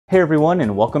Hey everyone,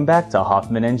 and welcome back to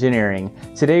Hoffman Engineering.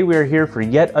 Today we are here for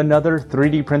yet another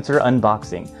 3D printer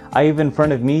unboxing. I have in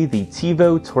front of me the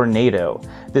TEVO Tornado.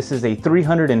 This is a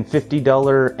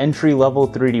 $350 entry-level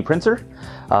 3D printer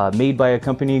made by a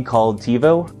company called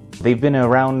TEVO. They've been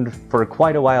around for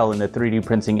quite a while in the 3D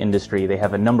printing industry. They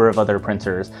have a number of other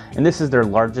printers, and this is their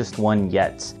largest one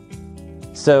yet.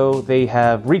 So they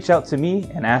have reached out to me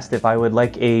and asked if I would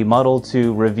like a model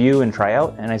to review and try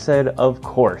out, and I said, of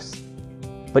course.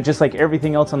 But just like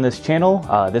everything else on this channel,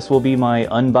 this will be my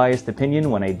unbiased opinion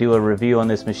when I do a review on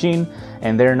this machine,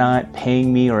 and they're not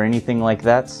paying me or anything like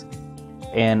that.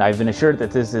 And I've been assured that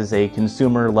this is a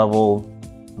consumer level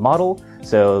model,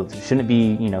 so it shouldn't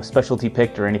be, specialty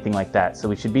picked or anything like that. So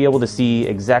we should be able to see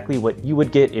exactly what you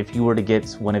would get if you were to get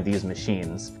one of these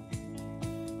machines.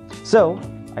 So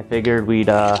I figured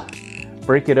we'd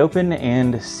break it open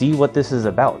and see what this is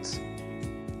about.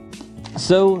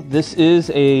 So this is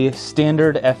a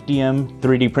standard FDM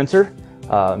 3D printer.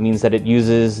 Means that it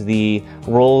uses the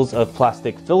rolls of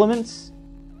plastic filaments,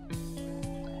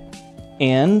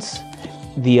 and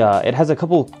it has a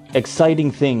couple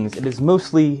exciting things. It is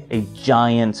mostly a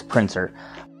giant printer.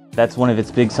 That's one of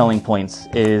its big selling points,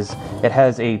 is it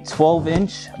has a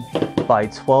 12-inch by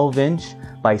 12-inch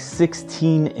by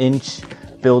 16-inch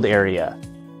build area.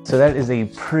 So that is a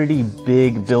pretty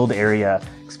big build area,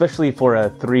 especially for a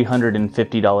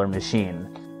 $350 machine.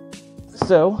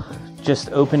 So,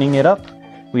 just opening it up,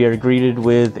 we are greeted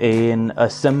with an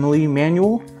assembly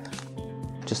manual,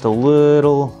 just a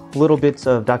little bits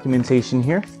of documentation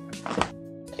here,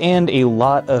 and a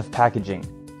lot of packaging.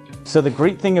 So the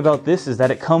great thing about this is that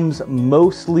it comes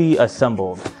mostly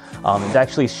assembled. It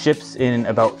actually ships in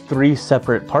about 3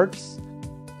 separate parts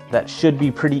that should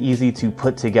be pretty easy to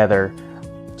put together.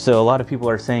 So a lot of people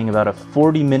are saying about a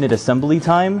 40-minute assembly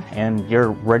time and you're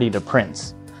ready to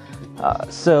print.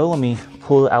 So let me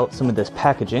pull out some of this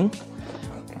packaging.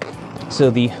 So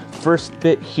the first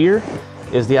bit here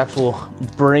is the actual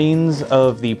brains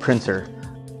of the printer.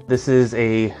 This is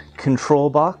a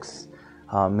control box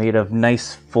made of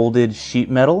nice folded sheet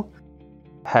metal.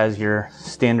 Has your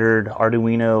standard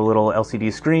Arduino little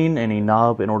LCD screen and a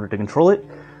knob in order to control it.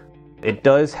 It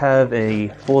does have a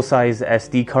full-size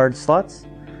SD card slots.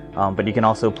 But you can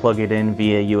also plug it in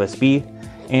via USB,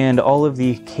 and all of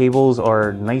the cables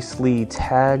are nicely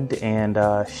tagged and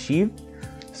sheathed.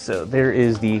 So there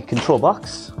is the control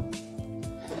box.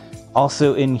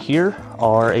 Also in here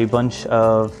are a bunch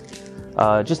of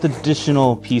just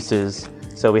additional pieces.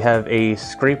 So we have a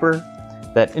scraper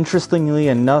that, interestingly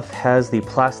enough, has the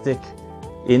plastic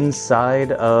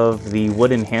inside of the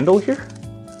wooden handle here.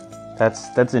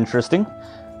 That's interesting.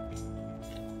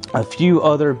 A few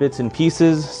other bits and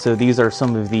pieces. So these are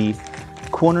some of the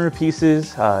corner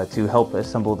pieces to help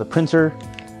assemble the printer.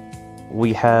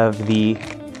 We have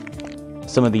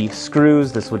some of the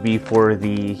screws. This would be for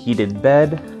the heated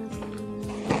bed.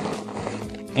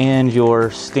 And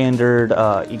your standard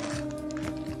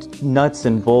nuts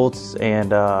and bolts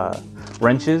and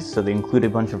wrenches. So they include a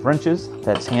bunch of wrenches.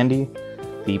 That's handy.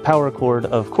 The power cord,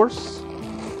 of course.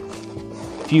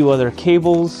 A few other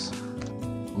cables.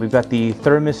 We've got the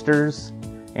thermistors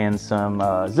and some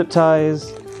zip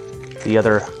ties, the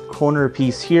other corner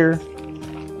piece here,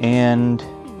 and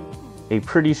a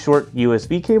pretty short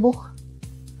USB cable,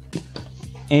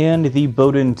 and the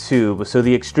Bowden tube. So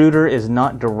the extruder is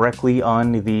not directly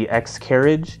on the X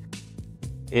carriage.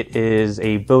 It is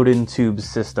a Bowden tube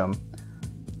system.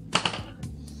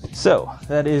 So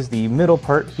that is the middle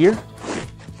part here.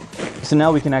 So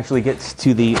now we can actually get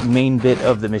to the main bit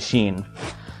of the machine.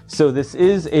 So this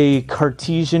is a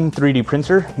Cartesian 3D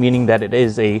printer, meaning that it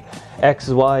is a X,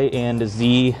 Y, and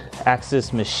Z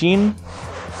axis machine.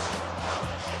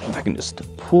 If I can just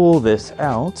pull this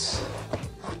out.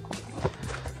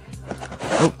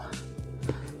 Oh,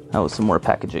 that was some more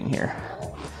packaging here.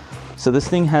 So this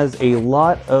thing has a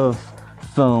lot of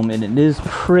foam and it is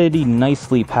pretty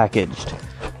nicely packaged.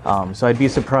 So I'd be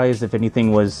surprised if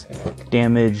anything was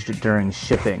damaged during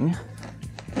shipping.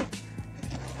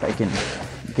 If I can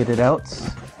get it out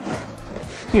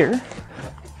here.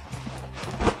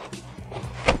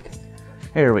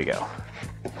 There we go.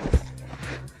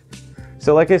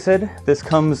 So like I said, this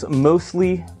comes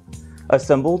mostly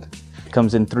assembled. It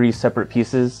comes in 3 separate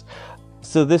pieces.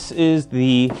 So this is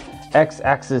the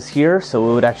X-axis here, so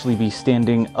it would actually be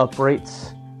standing upright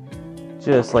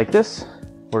just like this,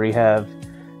 where you have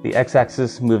the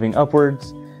X-axis moving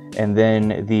upwards, and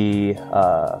then the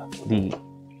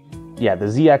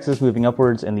Z-axis moving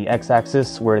upwards, and the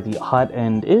X-axis where the hot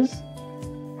end is.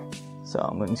 So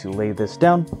I'm going to lay this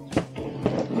down.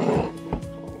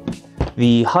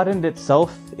 The hot end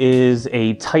itself is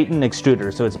a Titan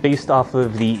extruder, so it's based off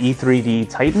of the E3D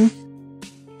Titan.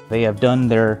 They have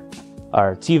done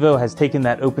our TEVO has taken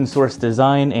that open source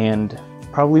design and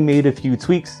probably made a few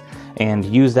tweaks and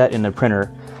used that in the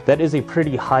printer. That is a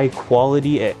pretty high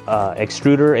quality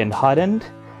extruder and hot end.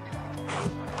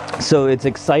 So it's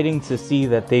exciting to see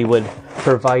that they would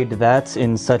provide that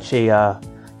in such a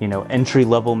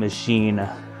entry-level machine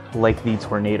like the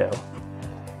Tornado.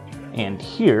 And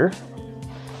here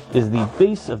is the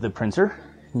base of the printer.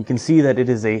 You can see that it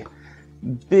is a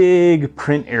big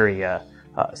print area.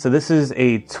 So this is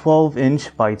a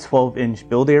 12-inch by 12-inch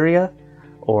build area,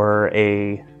 or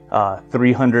a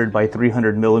 300 by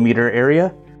 300 millimeter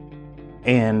area,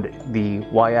 and the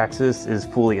y-axis is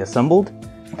fully assembled.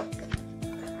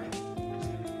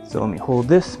 So let me hold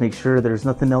this, make sure there's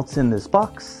nothing else in this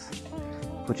box,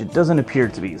 which it doesn't appear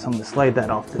to be, so I'm going to slide that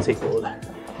off the table.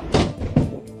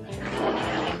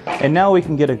 And now we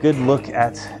can get a good look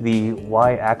at the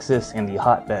y-axis and the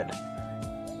hotbed.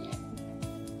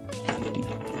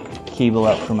 Cable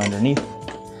out from underneath.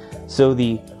 So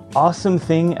the awesome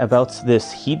thing about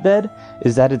this heat bed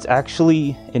is that it's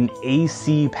actually an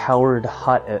AC powered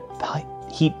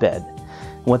heat bed.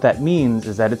 What that means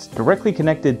is that it's directly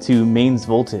connected to mains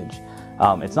voltage.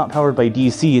 It's not powered by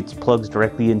DC, it plugs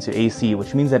directly into AC,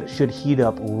 which means that it should heat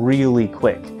up really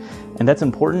quick. And that's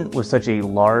important with such a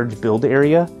large build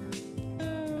area.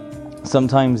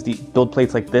 Sometimes the build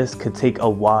plates like this could take a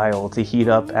while to heat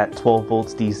up at 12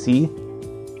 volts DC.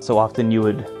 So often you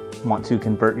would want to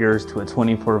convert yours to a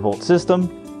 24 volt system.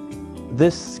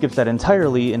 This skips that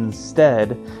entirely and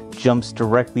instead jumps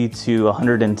directly to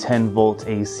 110 volt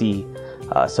AC.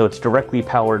 So it's directly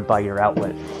powered by your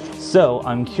outlet. So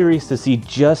I'm curious to see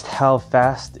just how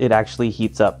fast it actually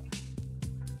heats up.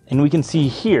 And we can see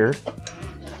here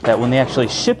that when they actually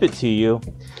ship it to you,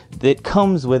 it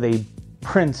comes with a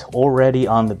print already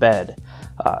on the bed.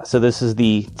 So this is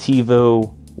the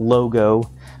TEVO logo,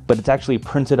 but it's actually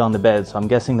printed on the bed. So I'm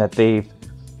guessing that they've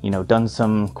done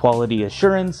some quality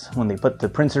assurance when they put the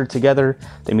printer together.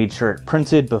 They made sure it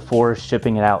printed before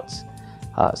shipping it out.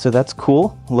 So that's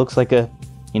cool. Looks like a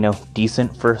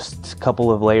decent first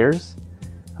couple of layers.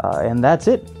 And that's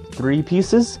it. 3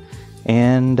 pieces,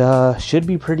 and should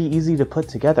be pretty easy to put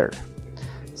together.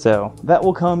 So that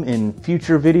will come in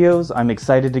future videos. I'm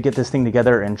excited to get this thing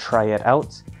together and try it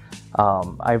out.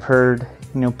 I've heard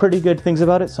pretty good things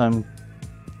about it, so I'm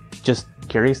just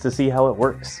curious to see how it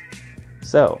works.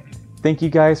 So thank you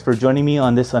guys for joining me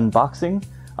on this unboxing.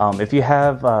 If you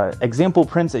have example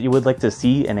prints that you would like to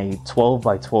see in a 12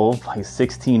 by 12 by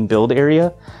 16 build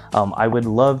area, I would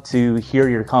love to hear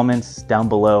your comments down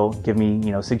below. Give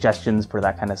me suggestions for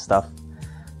that kind of stuff.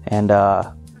 And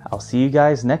I'll see you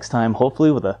guys next time,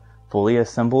 hopefully with a fully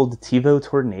assembled TEVO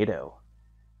Tornado.